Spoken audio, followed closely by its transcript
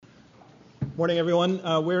Morning,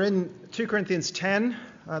 everyone. We're in 2 Corinthians 10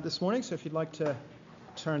 this morning, so if you'd like to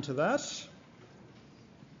turn to that.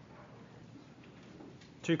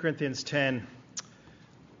 2 Corinthians 10.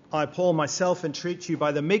 I, Paul, myself entreat you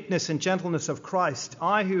by the meekness and gentleness of Christ,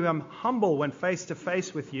 I who am humble when face to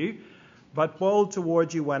face with you, but bold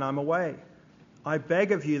toward you when I'm away. I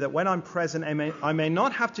beg of you that when I'm present, I may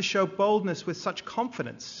not have to show boldness with such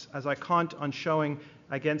confidence as I count on showing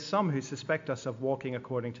against some who suspect us of walking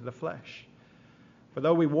according to the flesh. For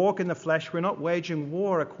though we walk in the flesh, we're not waging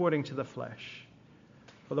war according to the flesh.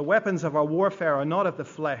 For the weapons of our warfare are not of the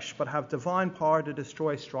flesh, but have divine power to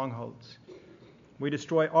destroy strongholds. We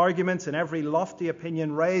destroy arguments and every lofty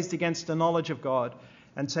opinion raised against the knowledge of God,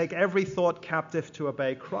 and take every thought captive to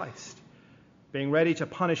obey Christ, being ready to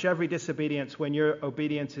punish every disobedience when your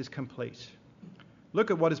obedience is complete.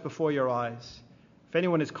 Look at what is before your eyes. If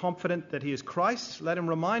anyone is confident that he is Christ's, let him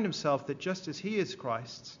remind himself that just as he is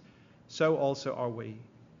Christ's, so also are we.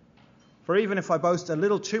 For even if I boast a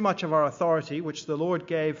little too much of our authority, which the Lord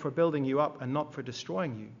gave for building you up and not for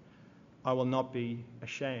destroying you, I will not be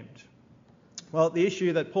ashamed. Well, the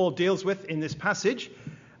issue that Paul deals with in this passage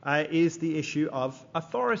is the issue of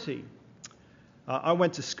authority. I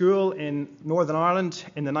went to school in Northern Ireland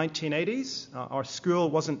in the 1980s. Our school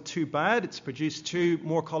wasn't too bad. It's produced 2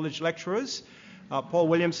 more college lecturers. Paul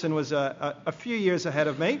Williamson was a few years ahead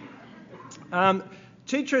of me.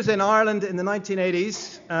 Teachers in Ireland in the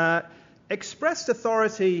 1980s expressed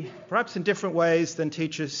authority perhaps in different ways than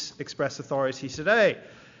teachers express authority today.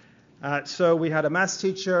 So we had a maths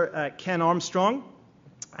teacher, Ken Armstrong,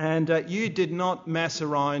 and you did not mess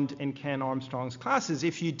around in Ken Armstrong's classes.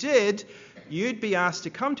 If you did, you'd be asked to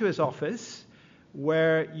come to his office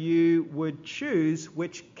where you would choose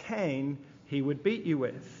which cane he would beat you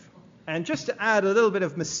with. And just to add a little bit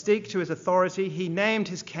of mystique to his authority, he named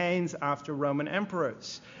his canes after Roman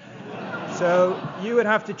emperors. So you would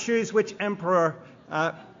have to choose which emperor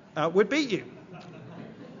would beat you.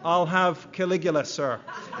 I'll have Caligula, sir.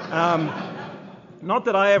 Not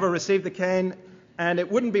that I ever received the cane, and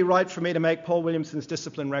it wouldn't be right for me to make Paul Williamson's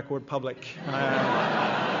discipline record public.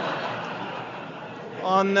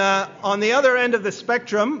 On the other end of the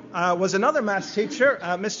spectrum was another maths teacher,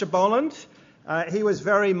 Mr. Boland. He was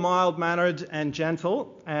very mild-mannered and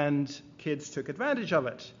gentle, and kids took advantage of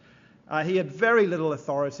it. He had very little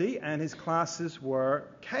authority, and his classes were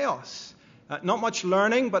chaos. Not much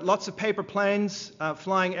learning, but lots of paper planes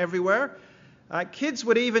flying everywhere. Kids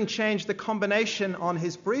would even change the combination on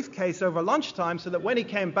his briefcase over lunchtime so that when he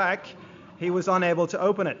came back, he was unable to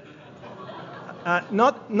open it.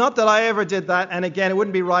 Not that I ever did that, and again, it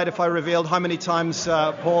wouldn't be right if I revealed how many times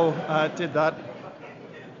Paul did that.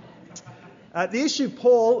 The issue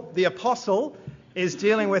Paul, the apostle, is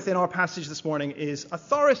dealing with in our passage this morning is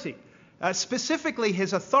authority. Specifically,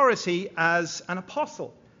 his authority as an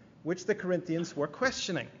apostle, which the Corinthians were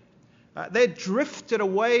questioning. They drifted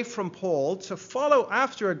away from Paul to follow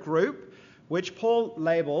after a group which Paul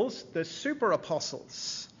labels the super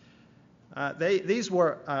apostles. These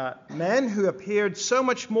were men who appeared so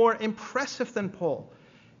much more impressive than Paul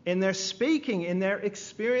in their speaking, in their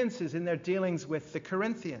experiences, in their dealings with the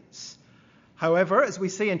Corinthians. However, as we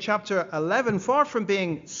see in chapter 11, far from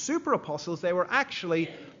being super apostles, they were actually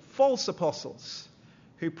false apostles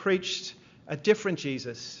who preached a different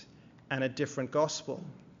Jesus and a different gospel.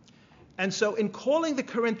 And so in calling the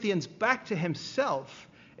Corinthians back to himself,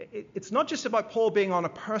 it's not just about Paul being on a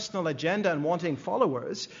personal agenda and wanting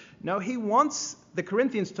followers. No, he wants the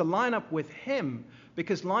Corinthians to line up with him,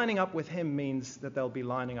 because lining up with him means that they'll be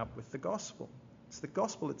lining up with the gospel. It's the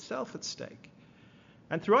gospel itself at stake.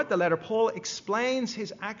 And throughout the letter, Paul explains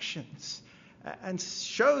his actions and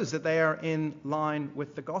shows that they are in line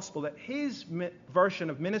with the gospel, that his version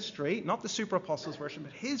of ministry, not the super apostles' version,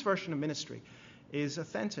 but his version of ministry is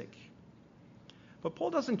authentic. But Paul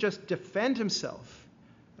doesn't just defend himself.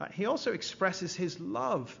 He also expresses his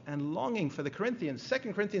love and longing for the Corinthians.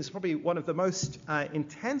 2 Corinthians is probably one of the most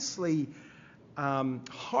intensely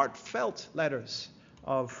heartfelt letters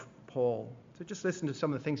of Paul. So just listen to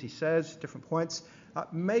some of the things he says, different points.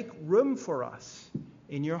 Make room for us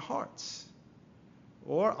in your hearts.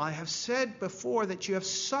 Or, I have said before that you have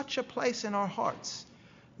such a place in our hearts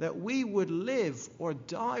that we would live or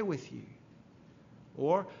die with you.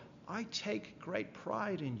 Or, I take great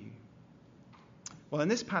pride in you. Well, in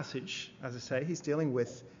this passage, as I say, he's dealing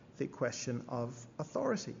with the question of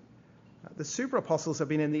authority. The super apostles have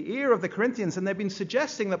been in the ear of the Corinthians, and they've been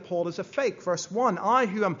suggesting that Paul is a fake. Verse 1, I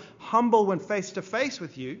who am humble when face to face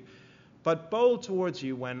with you, but bold towards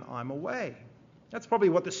you when I'm away. That's probably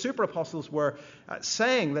what the super apostles were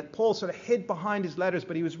saying, that Paul sort of hid behind his letters,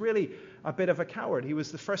 but he was really a bit of a coward. He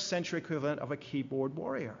was the first century equivalent of a keyboard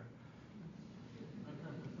warrior.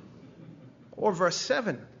 Or verse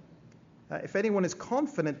 7, if anyone is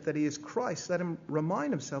confident that he is Christ, let him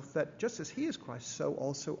remind himself that just as he is Christ, so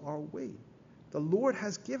also are we. The Lord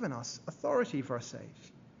has given us authority, verse 8.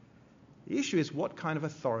 The issue is, what kind of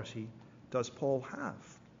authority does Paul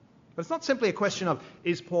have? But it's not simply a question of,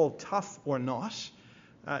 is Paul tough or not?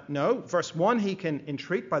 No. Verse 1, he can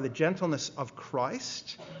entreat by the gentleness of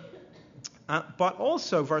Christ. But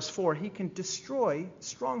also, verse 4, he can destroy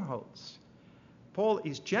strongholds. Paul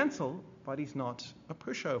is gentle, but he's not a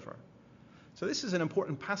pushover. So this is an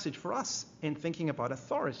important passage for us in thinking about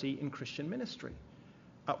authority in Christian ministry.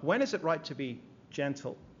 When is it right to be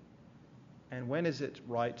gentle? And when is it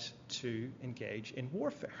right to engage in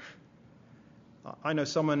warfare? I know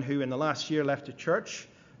someone who in the last year left a church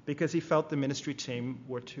because he felt the ministry team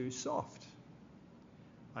were too soft.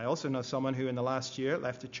 I also know someone who in the last year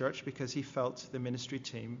left a church because he felt the ministry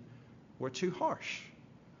team were too harsh.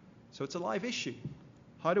 So it's a live issue.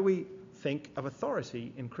 How do we think of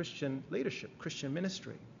authority in Christian leadership, Christian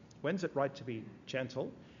ministry? When's it right to be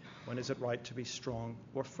gentle? When is it right to be strong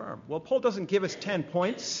or firm? Well, Paul doesn't give us 10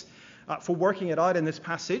 points for working it out in this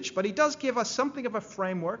passage, but he does give us something of a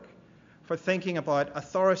framework for thinking about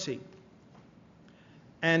authority.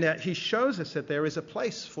 And he shows us that there is a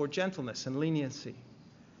place for gentleness and leniency,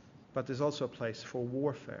 but there's also a place for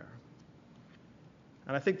warfare.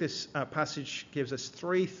 And I think this passage gives us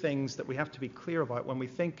three things that we have to be clear about when we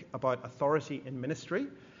think about authority in ministry: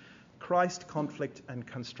 Christ, conflict, and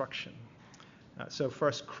construction. So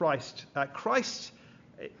first, Christ. Christ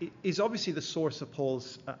is obviously the source of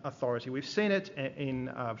Paul's authority. We've seen it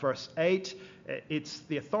in verse 8. It's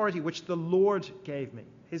the authority which the Lord gave me.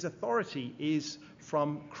 His authority is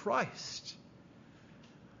from Christ.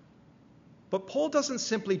 But Paul doesn't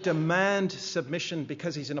simply demand submission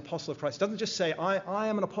because he's an apostle of Christ. He doesn't just say, I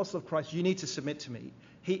am an apostle of Christ, you need to submit to me.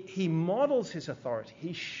 He models his authority.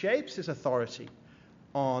 He shapes his authority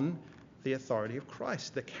on the authority of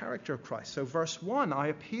Christ, the character of Christ. So verse 1, I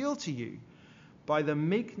appeal to you by the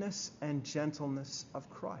meekness and gentleness of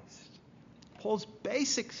Christ. Paul's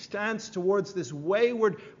basic stance towards this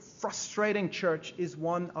wayward, frustrating church is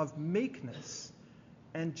one of meekness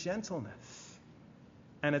and gentleness.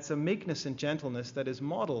 And it's a meekness and gentleness that is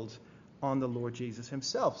modeled on the Lord Jesus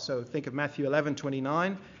himself. So think of Matthew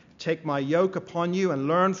 11:29. Take my yoke upon you and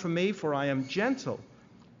learn from me, for I am gentle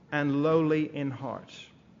and lowly in heart.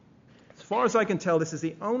 As far as I can tell, this is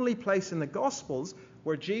the only place in the Gospels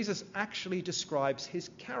where Jesus actually describes his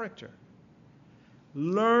character.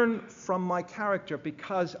 Learn from my character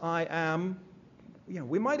because I am,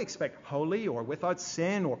 we might expect holy or without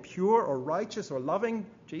sin or pure or righteous or loving.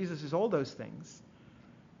 Jesus is all those things.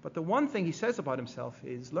 But the one thing he says about himself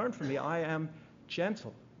is, learn from me, I am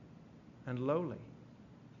gentle and lowly.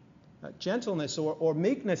 Gentleness or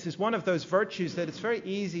meekness is one of those virtues that it's very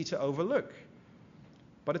easy to overlook.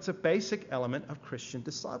 But it's a basic element of Christian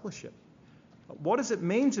discipleship. What does it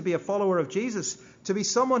mean to be a follower of Jesus? To be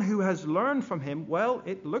someone who has learned from him? Well,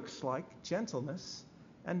 it looks like gentleness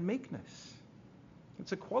and meekness.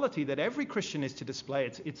 It's a quality that every Christian is to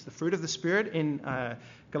display. It's the fruit of the Spirit in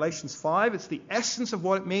Galatians 5. It's the essence of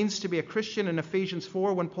what it means to be a Christian in Ephesians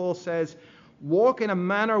 4 when Paul says, walk in a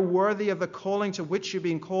manner worthy of the calling to which you're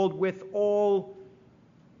being called, with all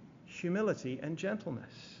humility and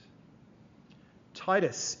gentleness.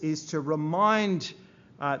 Titus is to remind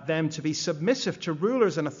them to be submissive to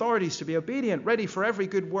rulers and authorities, to be obedient, ready for every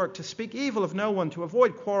good work, to speak evil of no one, to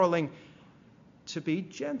avoid quarreling, to be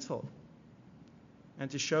gentle,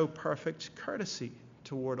 and to show perfect courtesy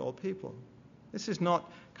toward all people. This is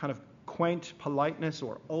not kind of quaint politeness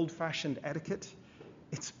or old-fashioned etiquette.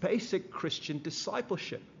 It's basic Christian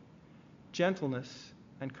discipleship, gentleness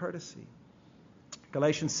and courtesy.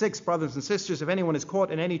 Galatians 6, brothers and sisters, if anyone is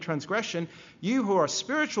caught in any transgression, you who are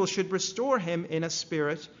spiritual should restore him in a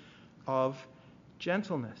spirit of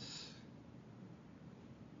gentleness.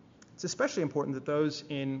 It's especially important that those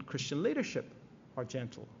in Christian leadership are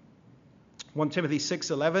gentle. 1 Timothy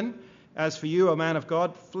 6:11, as for you, O man of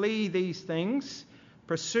God, flee these things,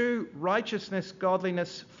 pursue righteousness,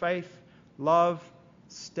 godliness, faith, love,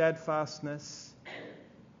 steadfastness,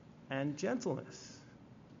 and gentleness.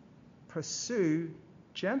 Pursue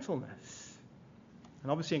gentleness.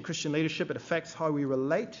 And obviously in Christian leadership, it affects how we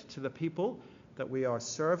relate to the people that we are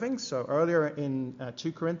serving. So earlier in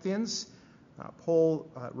 2 Corinthians,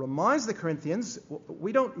 Paul reminds the Corinthians,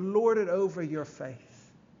 we don't lord it over your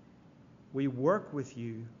faith. We work with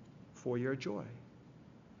you for your joy.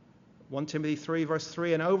 1 Timothy 3 verse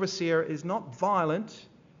 3, an overseer is not violent,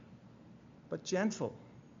 but gentle.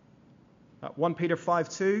 1 Peter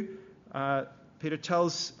 5:2, Peter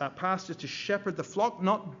tells pastors to shepherd the flock,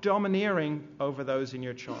 not domineering over those in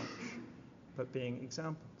your charge, but being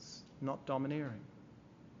examples, not domineering.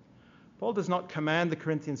 Paul does not command the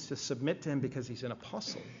Corinthians to submit to him because he's an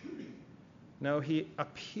apostle. No, he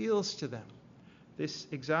appeals to them, this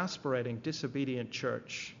exasperating, disobedient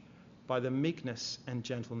church, by the meekness and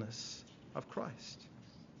gentleness of Christ.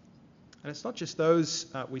 And it's not just those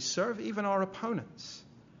we serve, even our opponents.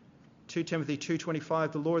 2 Timothy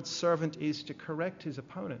 2:25, the Lord's servant is to correct his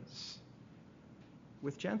opponents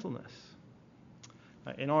with gentleness.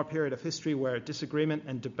 In our period of history where disagreement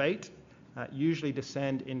and debate usually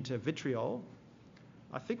descend into vitriol,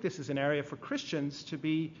 I think this is an area for Christians to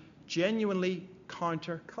be genuinely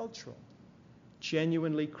countercultural,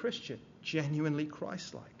 genuinely Christian, genuinely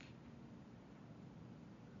Christ-like.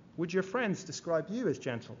 Would your friends describe you as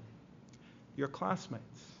gentle? Your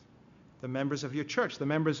classmates, the members of your church, the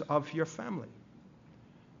members of your family?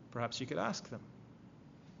 Perhaps you could ask them.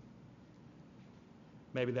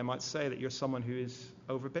 Maybe they might say that you're someone who is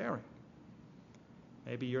overbearing.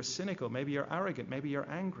 Maybe you're cynical. Maybe you're arrogant. Maybe you're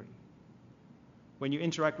angry. When you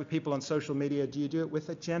interact with people on social media, do you do it with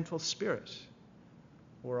a gentle spirit?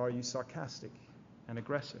 Or are you sarcastic and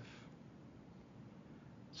aggressive?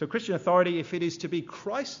 So Christian authority, if it is to be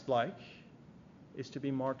Christ-like, is to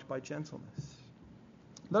be marked by gentleness.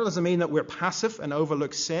 That doesn't mean that we're passive and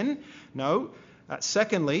overlook sin. No.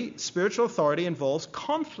 Secondly, spiritual authority involves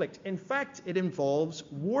conflict. In fact, it involves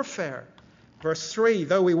warfare. Verse 3,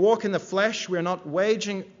 though we walk in the flesh, we are not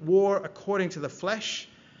waging war according to the flesh.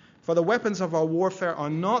 For the weapons of our warfare are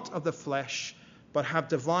not of the flesh, but have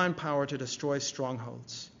divine power to destroy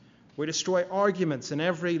strongholds. We destroy arguments and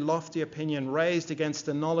every lofty opinion raised against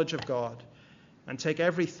the knowledge of God, and take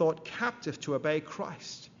every thought captive to obey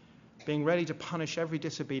Christ, being ready to punish every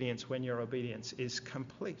disobedience when your obedience is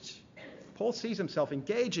complete. Paul sees himself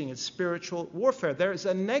engaging in spiritual warfare. There is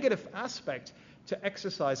a negative aspect to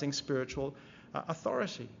exercising spiritual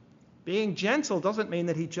authority. Being gentle doesn't mean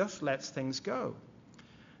that he just lets things go.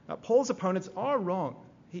 Paul's opponents are wrong.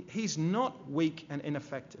 He's not weak and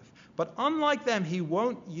ineffective. But unlike them, he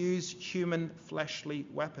won't use human fleshly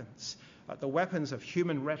weapons, the weapons of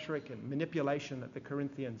human rhetoric and manipulation that the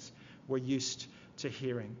Corinthians were used to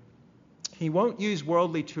hearing. He won't use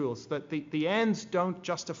worldly tools, that the ends don't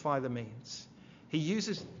justify the means. He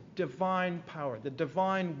uses divine power, the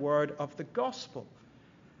divine word of the gospel.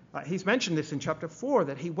 He's mentioned this in chapter 4,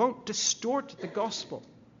 that he won't distort the gospel.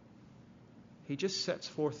 He just sets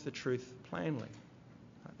forth the truth plainly.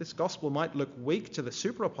 This gospel might look weak to the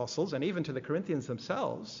super apostles and even to the Corinthians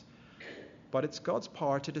themselves, but it's God's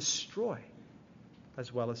power to destroy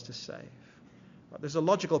as well as to save. There's a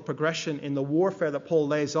logical progression in the warfare that Paul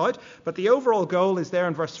lays out, but the overall goal is there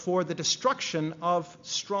in verse 4, the destruction of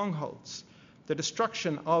strongholds. The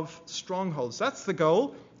destruction of strongholds. That's the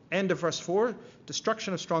goal. End of verse 4,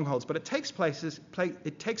 destruction of strongholds. But it takes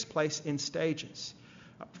place in stages.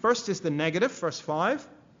 First is the negative, verse 5.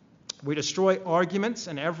 We destroy arguments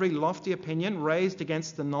and every lofty opinion raised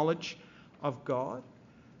against the knowledge of God.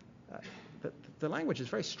 The language is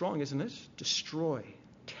very strong, isn't it? Destroy,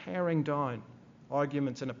 tearing down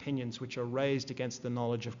arguments and opinions which are raised against the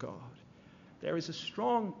knowledge of God. There is a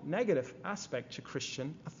strong negative aspect to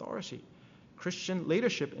Christian authority. Christian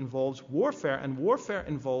leadership involves warfare, and warfare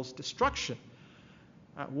involves destruction.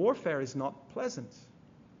 Warfare is not pleasant.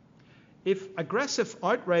 If aggressive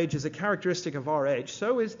outrage is a characteristic of our age,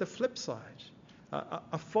 so is the flip side.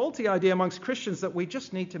 A faulty idea amongst Christians that we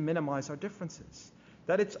just need to minimize our differences,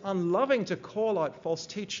 that it's unloving to call out false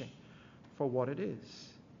teaching for what it is.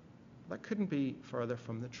 That couldn't be further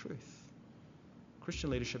from the truth.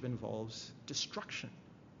 Christian leadership involves destruction.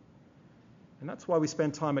 And that's why we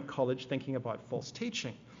spend time at college thinking about false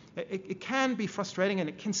teaching. It can be frustrating and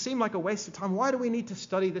it can seem like a waste of time. Why do we need to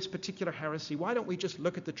study this particular heresy? Why don't we just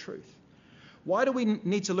look at the truth? Why do we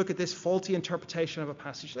need to look at this faulty interpretation of a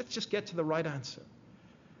passage? Let's just get to the right answer.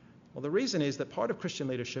 Well, the reason is that part of Christian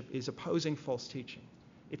leadership is opposing false teaching.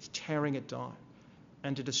 It's tearing it down.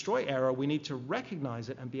 And to destroy error, we need to recognize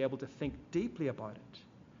it and be able to think deeply about it.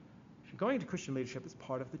 If you're going into Christian leadership, it's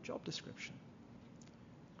part of the job description.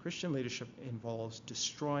 Christian leadership involves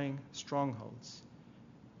destroying strongholds,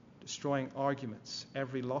 destroying arguments,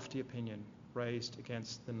 every lofty opinion raised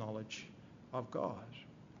against the knowledge of God.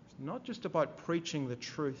 It's not just about preaching the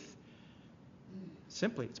truth.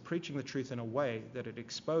 Simply, it's preaching the truth in a way that it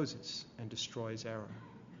exposes and destroys error.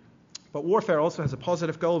 But warfare also has a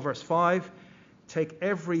positive goal. Verse 5, take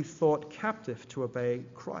every thought captive to obey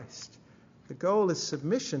Christ. The goal is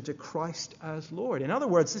submission to Christ as Lord. In other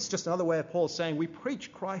words, this is just another way of Paul saying we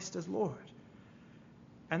preach Christ as Lord.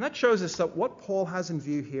 And that shows us that what Paul has in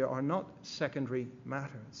view here are not secondary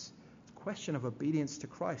matters. It's a question of obedience to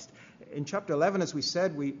Christ. In chapter 11, as we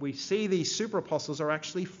said, we see these super apostles are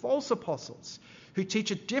actually false apostles who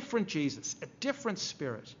teach a different Jesus, a different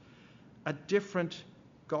spirit, a different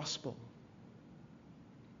gospel.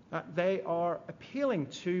 They are appealing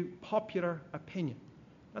to popular opinion.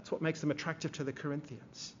 That's what makes them attractive to the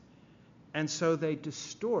Corinthians. And so they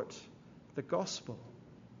distort the gospel.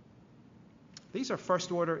 These are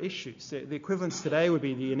first-order issues. The equivalents today would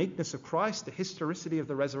be the uniqueness of Christ, the historicity of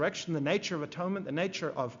the resurrection, the nature of atonement, the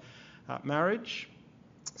nature of marriage.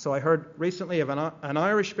 So I heard recently of an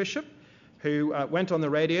Irish bishop who went on the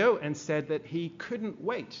radio and said that he couldn't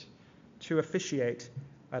wait to officiate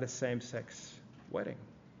at a same-sex wedding.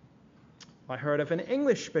 I heard of an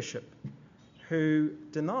English bishop who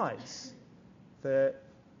denies the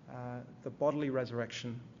bodily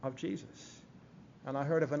resurrection of Jesus. And I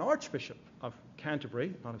heard of an archbishop of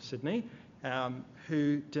Canterbury, not of Sydney,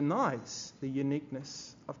 who denies the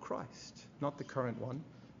uniqueness of Christ. Not the current one,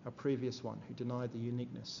 a previous one who denied the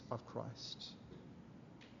uniqueness of Christ.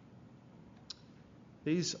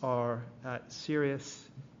 These are serious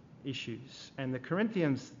issues. And the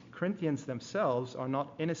Corinthians themselves are not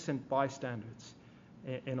innocent bystanders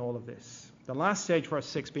in all of this. The last stage, verse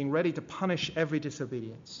 6, being ready to punish every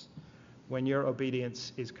disobedience when your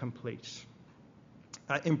obedience is complete.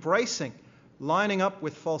 Embracing, lining up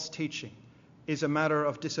with false teaching is a matter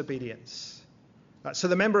of disobedience. So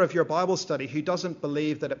the member of your Bible study who doesn't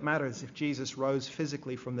believe that it matters if Jesus rose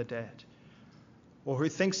physically from the dead, or who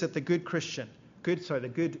thinks that the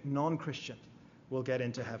good non-Christian will get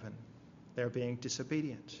into heaven, they're being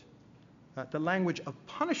disobedient. The language of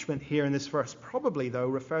punishment here in this verse probably, though,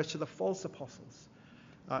 refers to the false apostles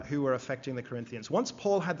who were affecting the Corinthians. Once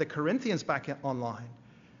Paul had the Corinthians back online,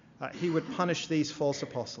 he would punish these false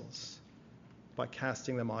apostles by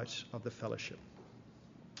casting them out of the fellowship.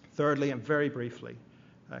 Thirdly, and very briefly,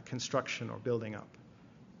 construction or building up.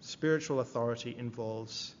 Spiritual authority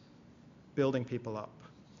involves building people up.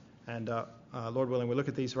 And Lord willing, we'll look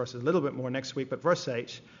at these verses a little bit more next week. But verse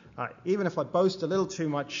 8, even if I boast a little too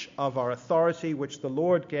much of our authority, which the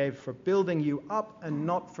Lord gave for building you up and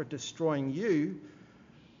not for destroying you,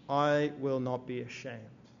 I will not be ashamed.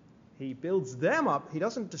 He builds them up. He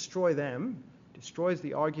doesn't destroy them, destroys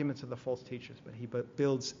the arguments of the false teachers, but he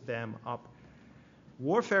builds them up.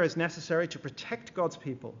 Warfare is necessary to protect God's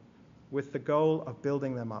people with the goal of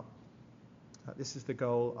building them up. This is the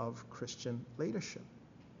goal of Christian leadership.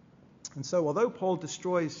 And so, although Paul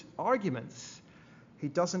destroys arguments, he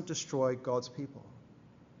doesn't destroy God's people.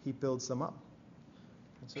 He builds them up.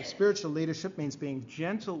 And so spiritual leadership means being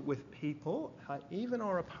gentle with people, even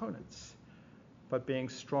our opponents, but being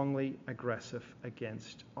strongly aggressive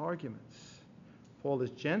against arguments. Paul is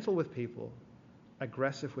gentle with people,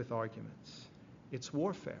 aggressive with arguments. It's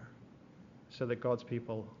warfare, so that God's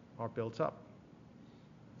people are built up.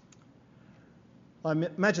 I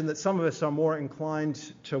imagine that some of us are more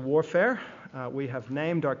inclined to warfare. We have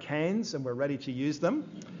named our canes and we're ready to use them.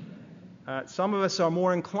 Some of us are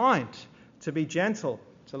more inclined to be gentle,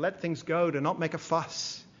 to let things go, to not make a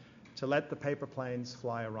fuss, to let the paper planes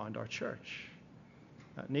fly around our church.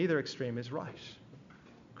 Neither extreme is right.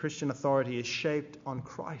 Christian authority is shaped on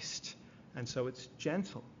Christ, and so it's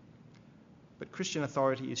gentle. But Christian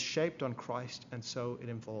authority is shaped on Christ, and so it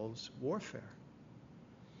involves warfare.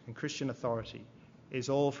 And Christian authority is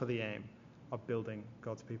all for the aim of building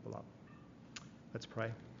God's people up. Let's pray.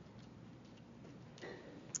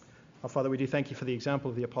 Our Father, we do thank you for the example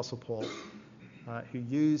of the Apostle Paul, who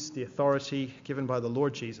used the authority given by the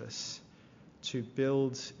Lord Jesus to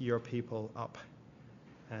build your people up.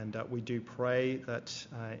 And we do pray that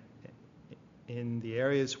in the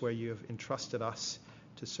areas where you have entrusted us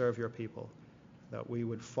to serve your people, that we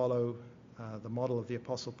would follow the model of the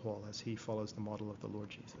Apostle Paul as he follows the model of the Lord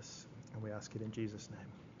Jesus. And we ask it in Jesus'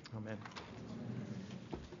 name. Amen.